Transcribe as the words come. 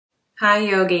Hi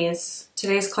yogis.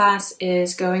 Today's class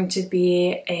is going to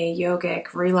be a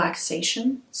yogic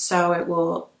relaxation, so it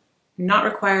will not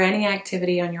require any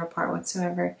activity on your part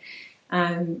whatsoever.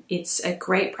 It's a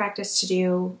great practice to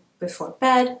do before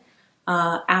bed,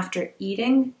 after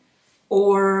eating,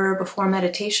 or before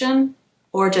meditation,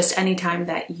 or just any time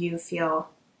that you feel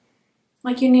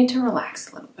like you need to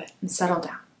relax a little bit and settle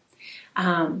down.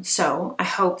 So I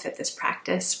hope that this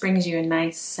practice brings you a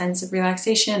nice sense of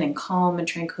relaxation and calm and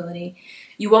tranquility.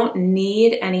 You won't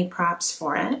need any props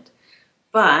for it,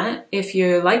 but if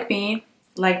you, like me,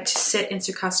 like to sit in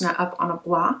Sukhasana up on a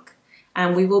block,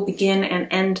 we will begin and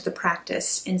end the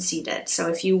practice in seated. So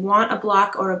if you want a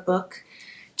block or a book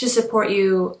to support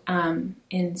you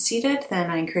in seated, then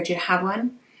I encourage you to have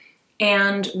one.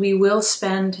 And we will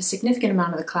spend a significant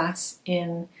amount of the class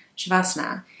in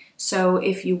Shavasana. So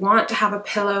if you want to have a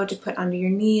pillow to put under your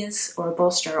knees, or a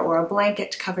bolster, or a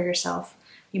blanket to cover yourself,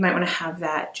 you might want to have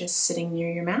that just sitting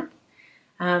near your mat.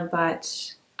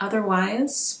 But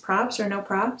otherwise, props or no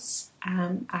props,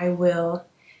 I will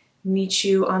meet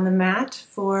you on the mat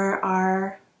for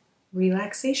our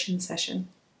relaxation session.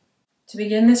 To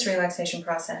begin this relaxation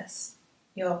process,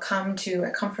 you'll come to a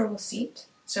comfortable seat.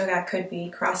 So that could be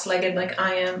cross-legged like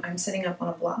I am. I'm sitting up on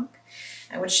a block,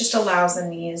 which just allows the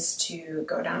knees to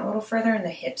go down a little further and the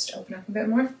hips to open up a bit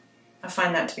more. I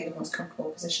find that to be the most comfortable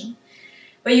position.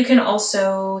 But you can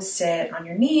also sit on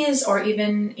your knees or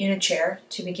even in a chair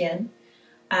to begin,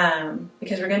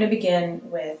 because we're going to begin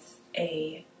with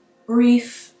a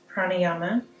brief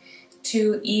pranayama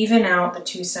to even out the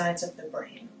two sides of the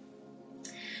brain.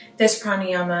 This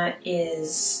pranayama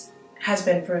has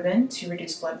been proven to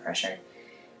reduce blood pressure.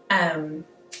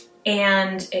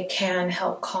 And it can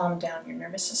help calm down your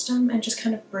nervous system and just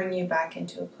kind of bring you back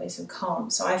into a place of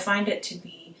calm. So I find it to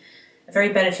be a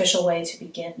very beneficial way to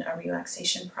begin a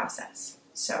relaxation process.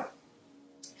 So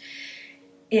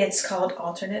it's called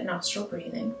alternate nostril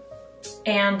breathing.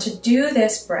 And to do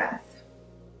this breath,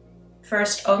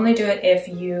 first only do it if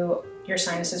your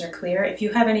sinuses are clear. If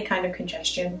you have any kind of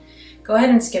congestion, go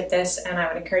ahead and skip this, and I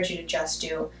would encourage you to just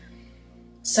do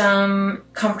some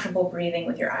comfortable breathing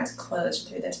with your eyes closed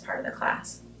through this part of the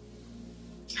class.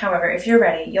 However, if you're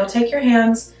ready, you'll take your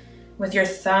hands with your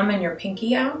thumb and your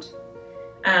pinky out,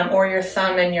 or your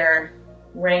thumb and your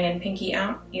ring and pinky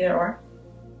out, either or.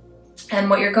 And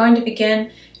what you're going to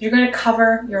begin, you're going to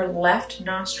cover your left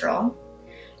nostril.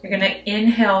 You're going to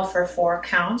inhale for 4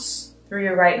 counts through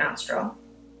your right nostril,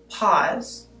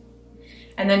 pause,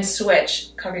 and then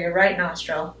switch, cover your right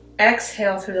nostril,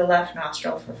 exhale through the left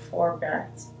nostril for 4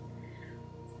 breaths.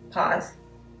 Pause.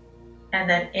 And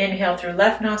then inhale through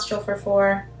left nostril for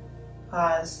 4.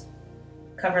 Pause.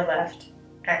 Cover left.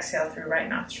 Exhale through right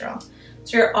nostril.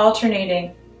 So you're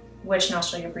alternating which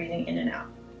nostril you're breathing in and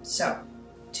out. So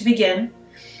to begin,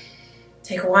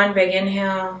 take 1 big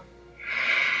inhale,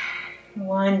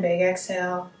 1 big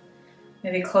exhale.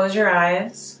 Maybe close your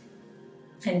eyes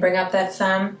and bring up that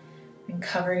thumb and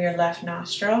cover your left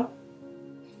nostril.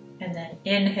 And then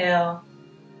inhale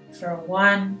for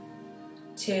 1,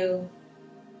 2,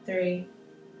 3,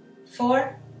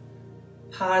 4.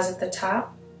 Pause at the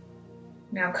top.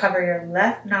 Now cover your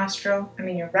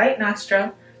your right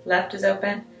nostril. Left is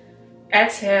open.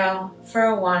 Exhale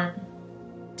for 1,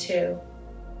 2,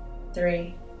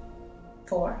 3,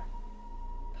 4.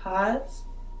 Pause.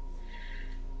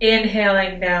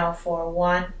 Inhaling now for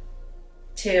 1,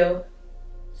 2,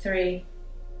 3,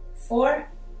 4.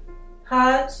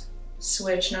 Pause.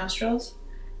 Switch nostrils.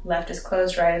 Left is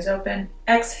closed, right is open.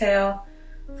 Exhale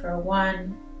for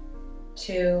 1,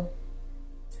 2,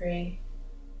 3,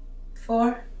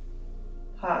 4.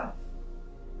 Pause.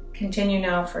 Continue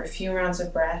now for a few rounds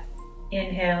of breath.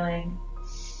 Inhaling.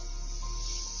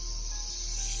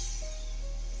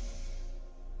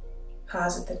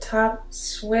 Pause at the top.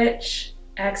 Switch.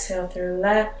 Exhale through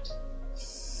left.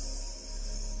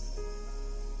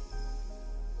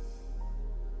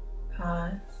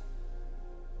 Pause.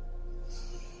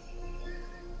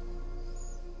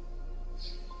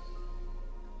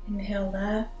 Inhale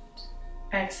left,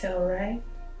 exhale right.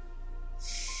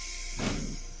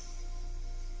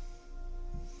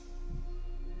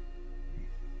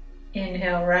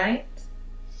 Inhale right.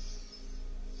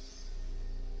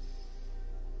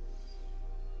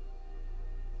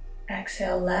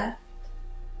 Exhale left.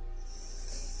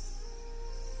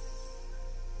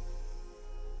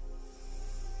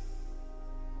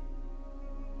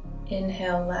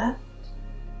 Inhale left.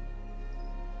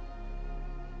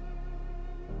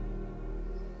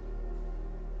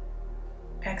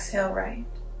 Exhale right.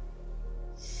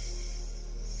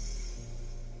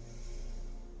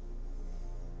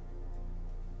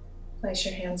 Place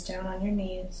your hands down on your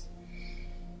knees.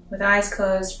 With eyes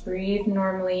closed, breathe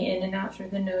normally in and out through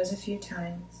the nose a few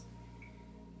times.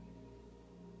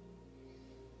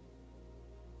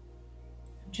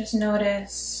 Just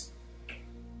notice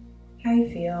how you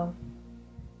feel.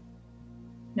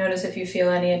 Notice if you feel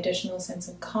any additional sense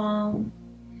of calm.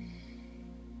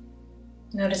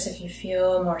 Notice if you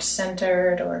feel more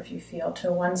centered or if you feel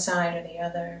to one side or the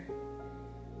other.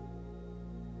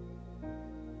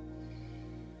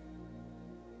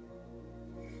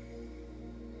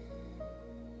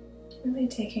 Really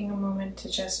taking a moment to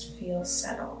just feel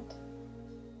settled.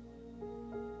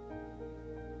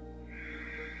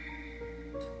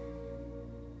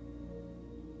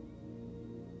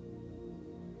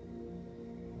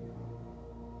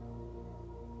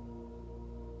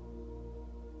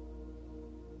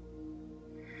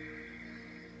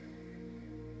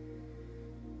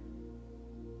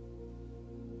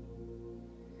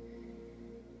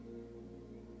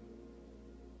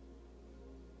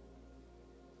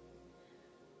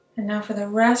 And now for the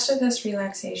rest of this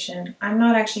relaxation, I'm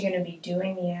not actually going to be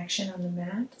doing the action on the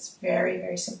mat. It's very,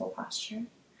 very simple posture.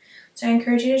 So I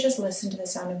encourage you to just listen to the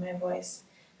sound of my voice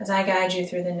as I guide you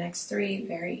through the next 3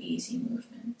 very easy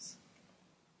movements.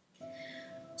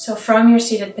 So from your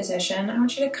seated position, I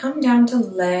want you to come down to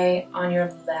lay on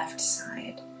your left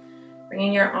side,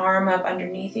 bringing your arm up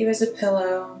underneath you as a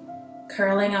pillow,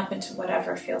 curling up into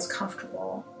whatever feels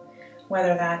comfortable,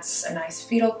 whether that's a nice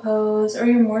fetal pose or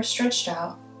you're more stretched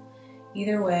out.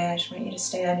 Either way, I just want you to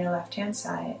stay on your left-hand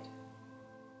side.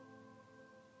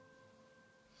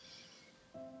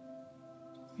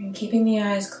 And keeping the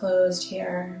eyes closed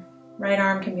here, right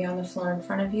arm can be on the floor in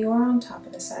front of you or on top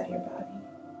of the side of your body.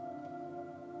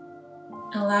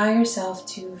 Allow yourself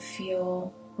to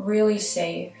feel really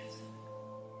safe,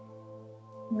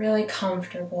 really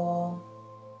comfortable,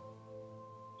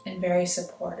 and very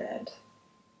supported.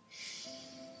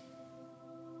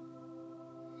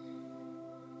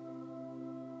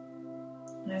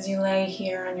 As you lay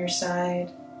here on your side,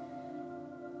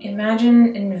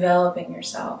 imagine enveloping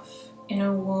yourself in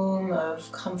a womb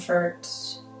of comfort,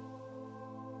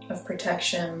 of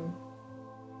protection.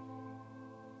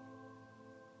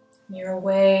 You're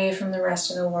away from the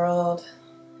rest of the world,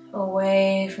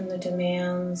 away from the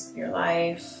demands of your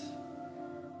life,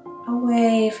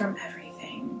 away from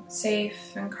everything,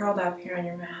 safe and curled up here on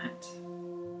your mat.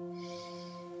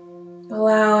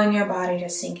 Allowing your body to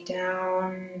sink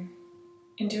down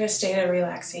into a state of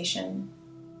relaxation.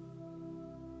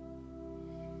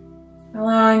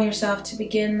 Allowing yourself to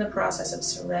begin the process of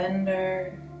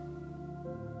surrender.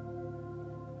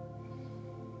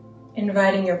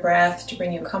 Inviting your breath to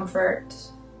bring you comfort.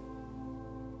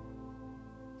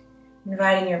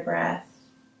 Inviting your breath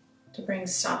to bring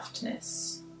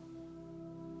softness.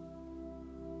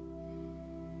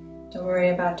 Don't worry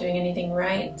about doing anything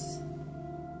right.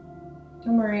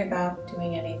 Don't worry about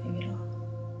doing anything at all.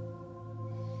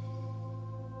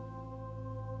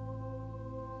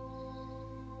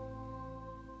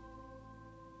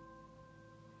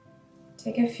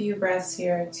 Take a few breaths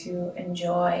here to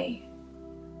enjoy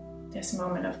this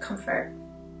moment of comfort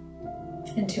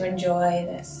and to enjoy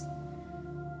this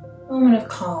moment of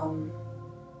calm.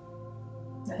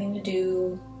 Nothing to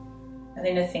do,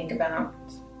 nothing to think about.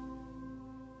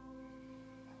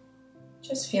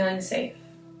 Just feeling safe.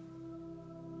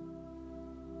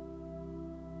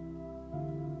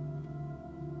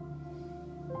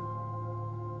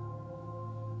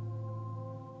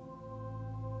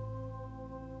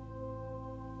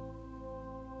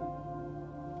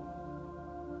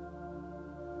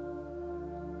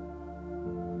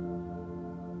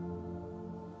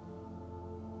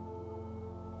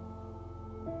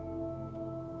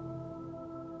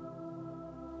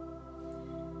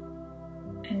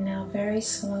 And now very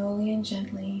slowly and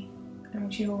gently, I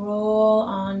want you to roll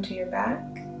onto your back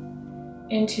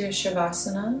into a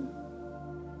Shavasana.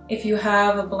 If you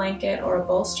have a blanket or a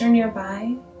bolster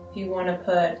nearby, if you want to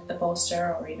put a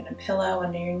bolster or even a pillow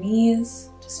under your knees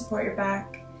to support your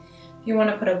back, if you want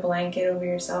to put a blanket over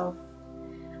yourself,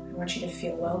 I want you to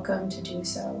feel welcome to do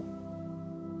so.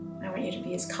 I want you to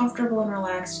be as comfortable and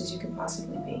relaxed as you can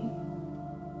possibly be.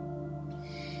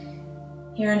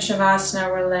 Here in Shavasana,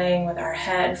 we're laying with our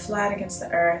head flat against the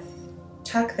earth.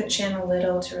 Tuck the chin a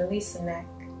little to release the neck.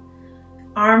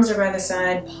 Arms are by the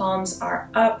side, palms are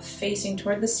up, facing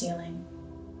toward the ceiling.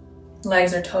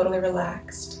 Legs are totally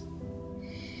relaxed.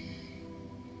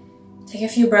 Take a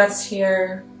few breaths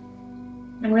here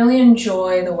and really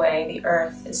enjoy the way the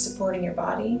earth is supporting your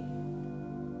body.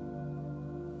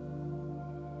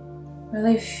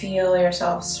 Really feel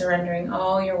yourself surrendering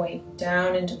all your weight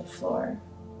down into the floor.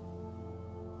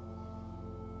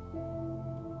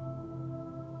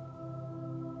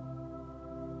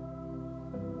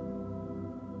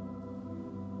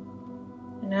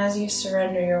 And as you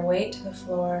surrender your weight to the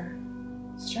floor,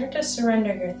 start to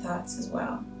surrender your thoughts as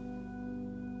well.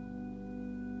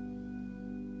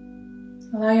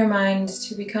 Allow your mind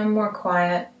to become more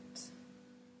quiet.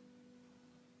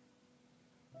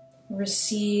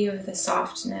 Receive the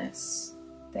softness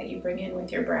that you bring in with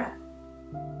your breath.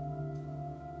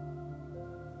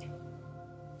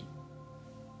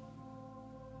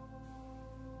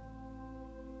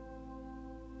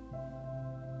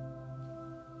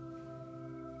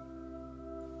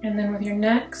 And then with your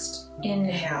next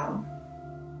inhale,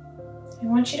 I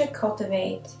want you to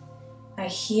cultivate a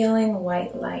healing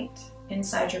white light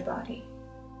inside your body.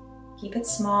 Keep it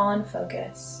small and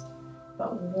focused,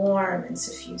 but warm and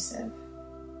suffusive.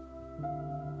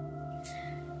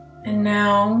 And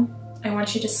now I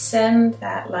want you to send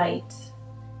that light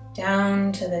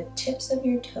down to the tips of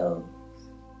your toes.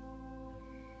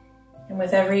 And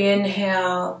with every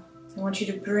inhale, I want you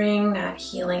to bring that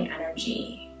healing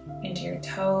energy into your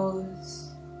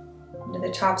toes, into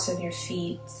the tops of your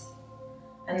feet,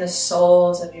 and the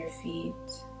soles of your feet,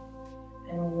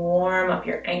 and warm up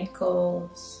your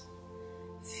ankles.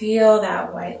 Feel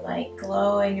that white light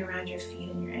glowing around your feet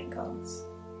and your ankles.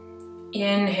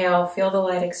 Inhale, feel the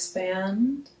light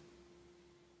expand.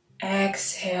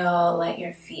 Exhale, let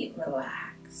your feet relax.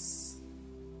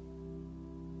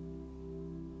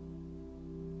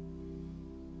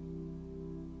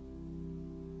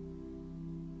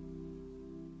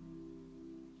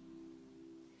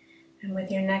 And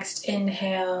with your next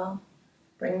inhale,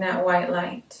 bring that white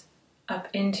light up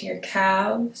into your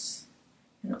calves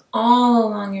and all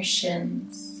along your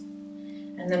shins.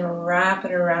 And then wrap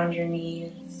it around your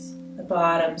knees, the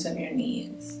bottoms of your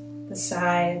knees, the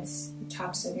sides, the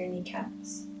tops of your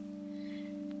kneecaps.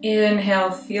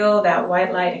 Inhale, feel that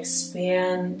white light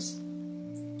expand.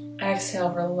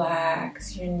 Exhale,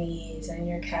 relax your knees and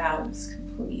your calves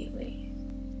completely.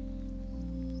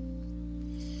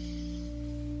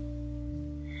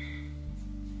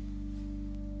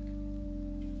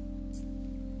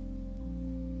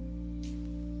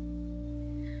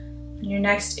 On your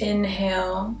next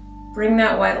inhale, bring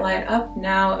that white light up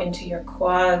now into your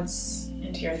quads,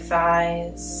 into your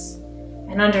thighs,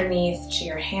 and underneath to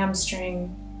your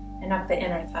hamstring and up the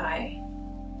inner thigh.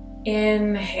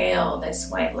 Inhale this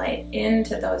white light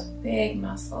into those big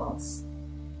muscles.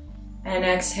 And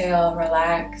exhale,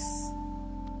 relax.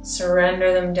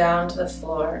 Surrender them down to the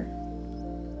floor.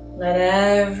 Let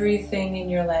everything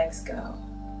in your legs go.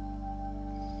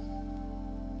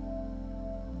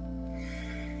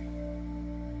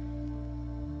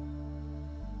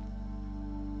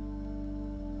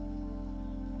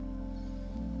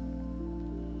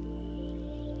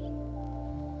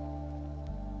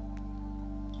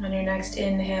 On your next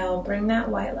inhale, bring that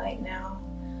white light now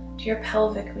to your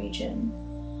pelvic region,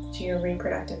 to your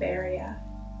reproductive area.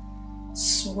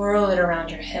 Swirl it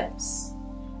around your hips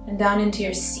and down into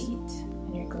your seat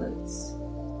and your glutes.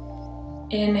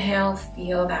 Inhale,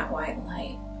 feel that white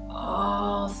light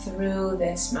all through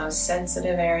this most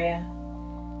sensitive area.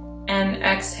 And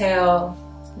exhale,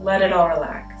 let it all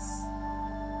relax.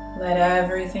 Let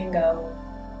everything go.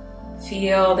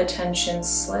 Feel the tension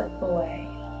slip away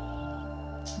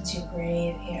as you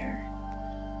breathe here,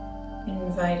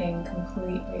 inviting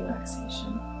complete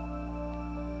relaxation.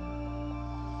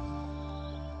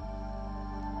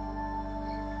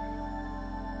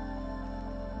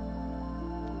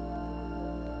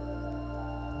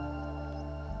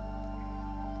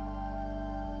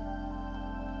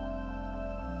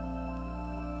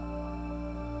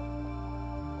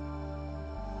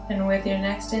 And with your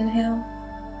next inhale,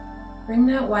 bring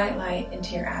that white light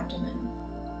into your abdomen.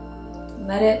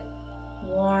 Let it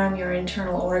warm your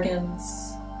internal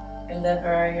organs, your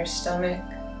liver, your stomach.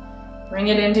 Bring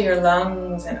it into your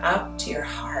lungs and up to your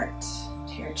heart,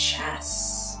 to your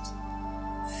chest.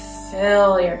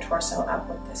 Fill your torso up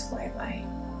with this white light.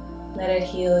 Let it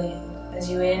heal you as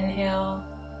you inhale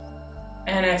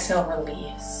and exhale,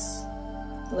 release.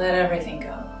 Let everything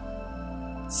go.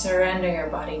 Surrender your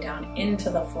body down into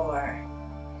the floor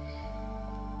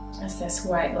as this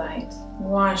white light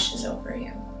washes over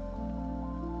you.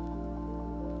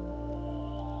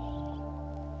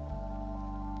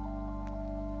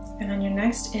 And on your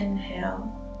next inhale,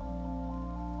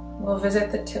 we'll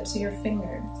visit the tips of your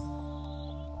fingers,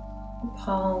 your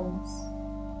palms,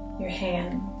 your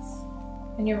hands,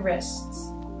 and your wrists.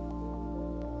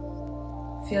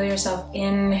 Feel yourself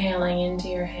inhaling into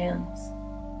your hands,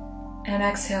 and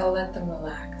exhale, let them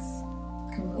relax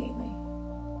completely.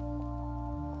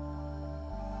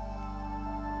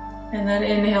 And then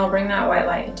inhale, bring that white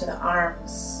light into the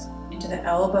arms, into the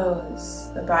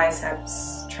elbows, the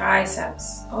biceps,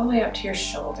 triceps, all the way up to your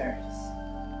shoulders.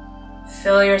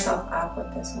 Fill yourself up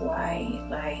with this white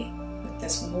light, with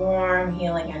this warm,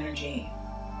 healing energy.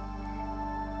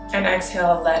 And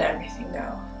exhale, let everything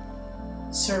go.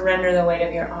 Surrender the weight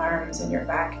of your arms and your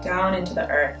back down into the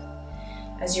earth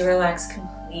as you relax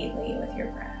completely with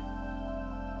your breath.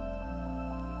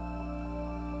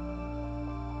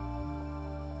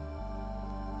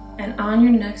 And on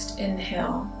your next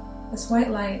inhale, this white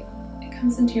light, it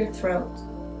comes into your throat,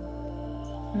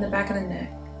 and the back of the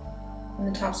neck, and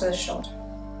the tops of the shoulder.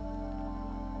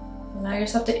 Allow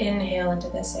yourself to inhale into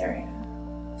this area,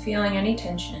 feeling any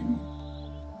tension,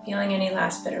 feeling any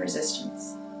last bit of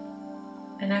resistance.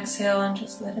 And exhale and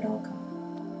just let it all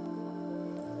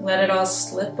go. Let it all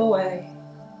slip away.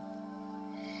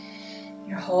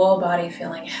 Your whole body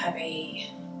feeling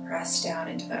heavy, pressed down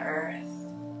into the earth.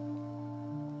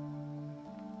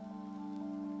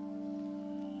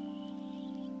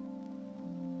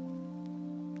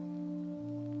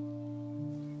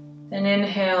 Then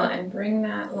inhale and bring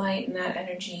that light and that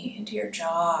energy into your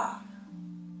jaw.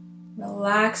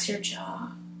 Relax your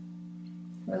jaw.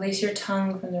 Release your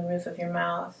tongue from the roof of your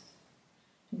mouth.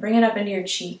 And bring it up into your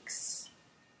cheeks,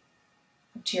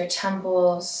 up to your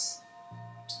temples,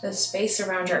 to the space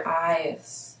around your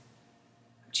eyes,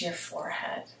 up to your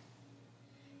forehead.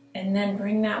 And then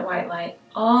bring that white light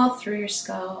all through your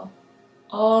skull,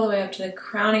 all the way up to the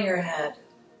crown of your head.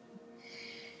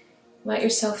 Let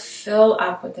yourself fill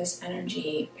up with this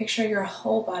energy. Picture your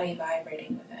whole body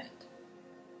vibrating with it.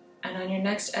 And on your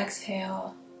next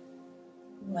exhale,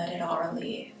 let it all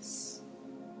release.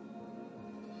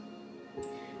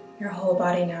 Your whole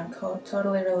body now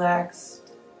totally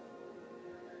relaxed,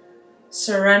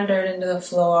 surrendered into the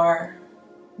floor,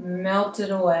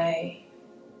 melted away.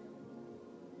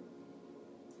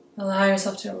 Allow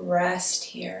yourself to rest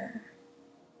here,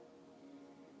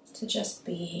 to just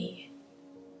be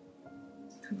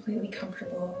completely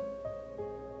comfortable,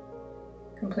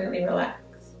 completely relaxed.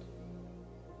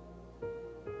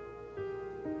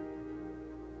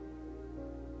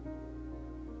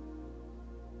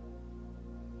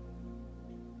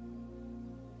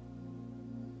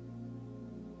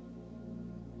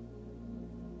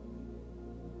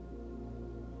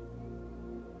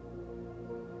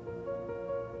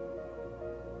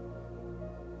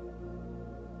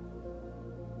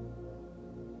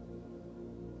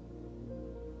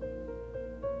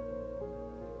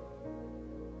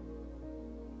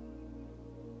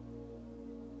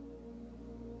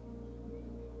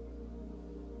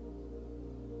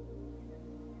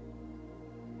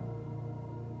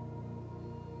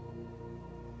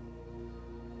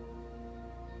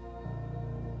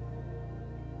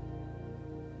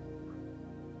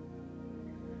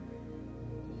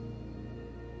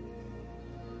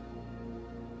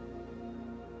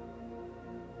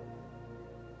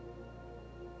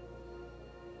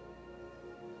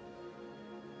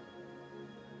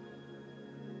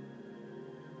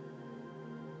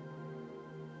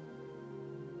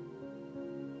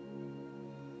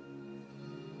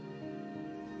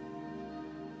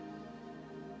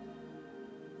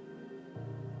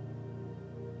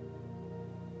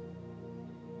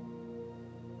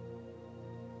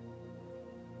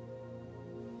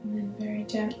 And then very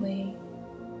gently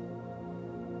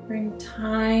bring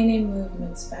tiny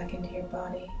movements back into your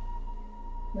body.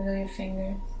 Wiggle your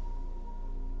fingers,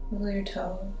 wiggle your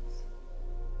toes.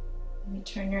 Maybe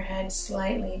turn your head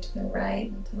slightly to the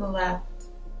right and to the left.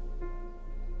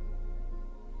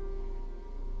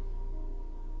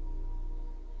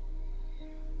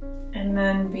 And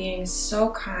then being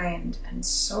so kind and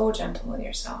so gentle with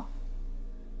yourself,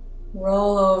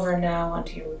 roll over now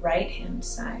onto your right hand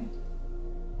side.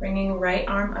 Bringing right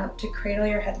arm up to cradle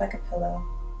your head like a pillow.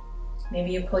 Maybe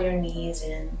you pull your knees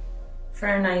in for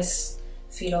a nice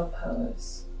fetal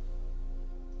pose.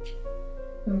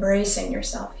 Embracing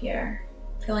yourself here,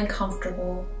 feeling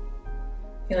comfortable,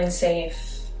 feeling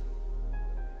safe.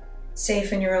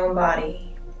 Safe in your own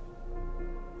body,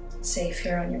 safe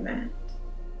here on your mat.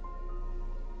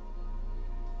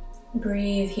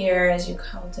 Breathe here as you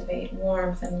cultivate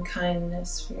warmth and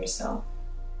kindness for yourself.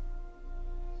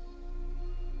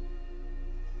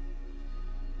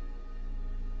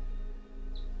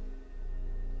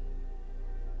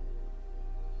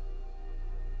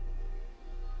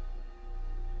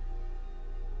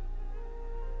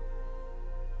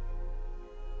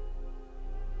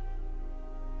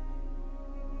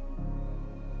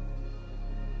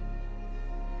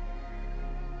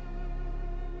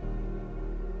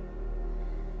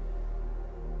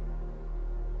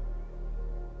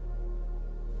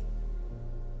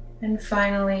 And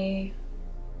finally,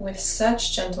 with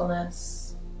such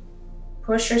gentleness,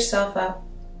 push yourself up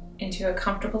into a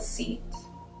comfortable seat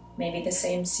Maybe the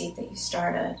same seat that you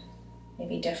started,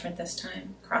 maybe different this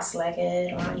time,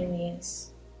 cross-legged or on your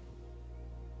knees.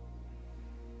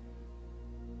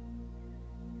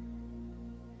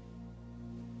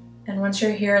 And once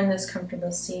you're here in this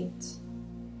comfortable seat,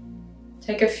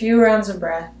 take a few rounds of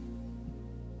breath.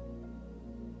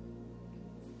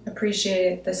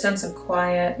 Appreciate the sense of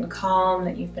quiet and calm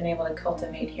that you've been able to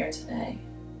cultivate here today.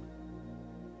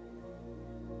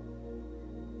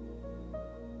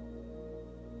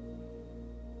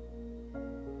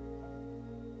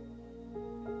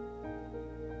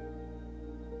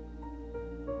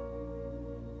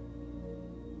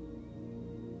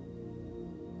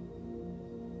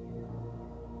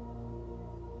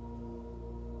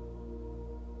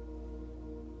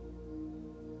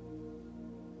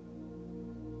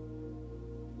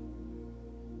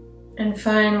 And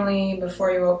finally,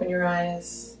 before you open your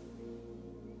eyes,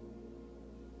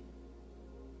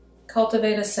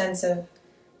 cultivate a sense of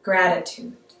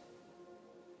gratitude.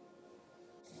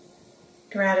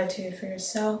 Gratitude for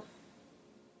yourself.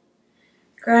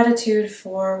 Gratitude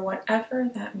for whatever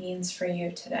that means for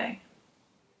you today.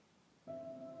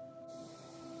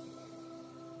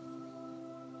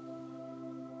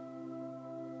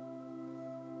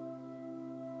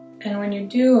 And when you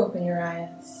do open your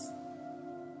eyes,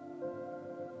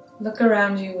 look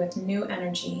around you with new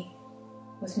energy,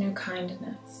 with new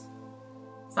kindness.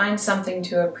 Find something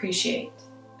to appreciate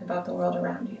about the world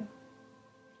around you.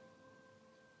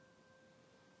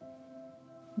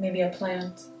 Maybe a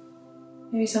plant,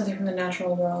 maybe something from the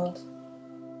natural world,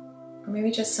 or maybe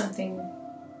just something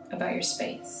about your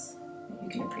space that you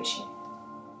can appreciate.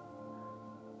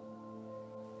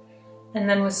 And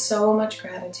then with so much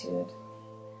gratitude,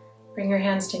 bring your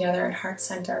hands together at heart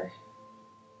center.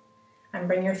 And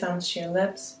bring your thumbs to your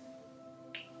lips,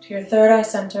 to your third eye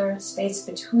center, space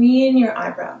between your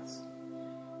eyebrows,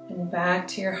 and back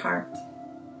to your heart.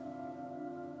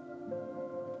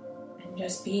 And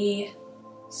just be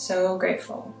so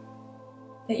grateful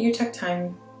that you took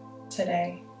time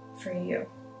today for you.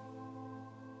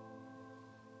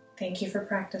 Thank you for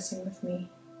practicing with me.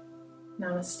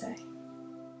 Namaste.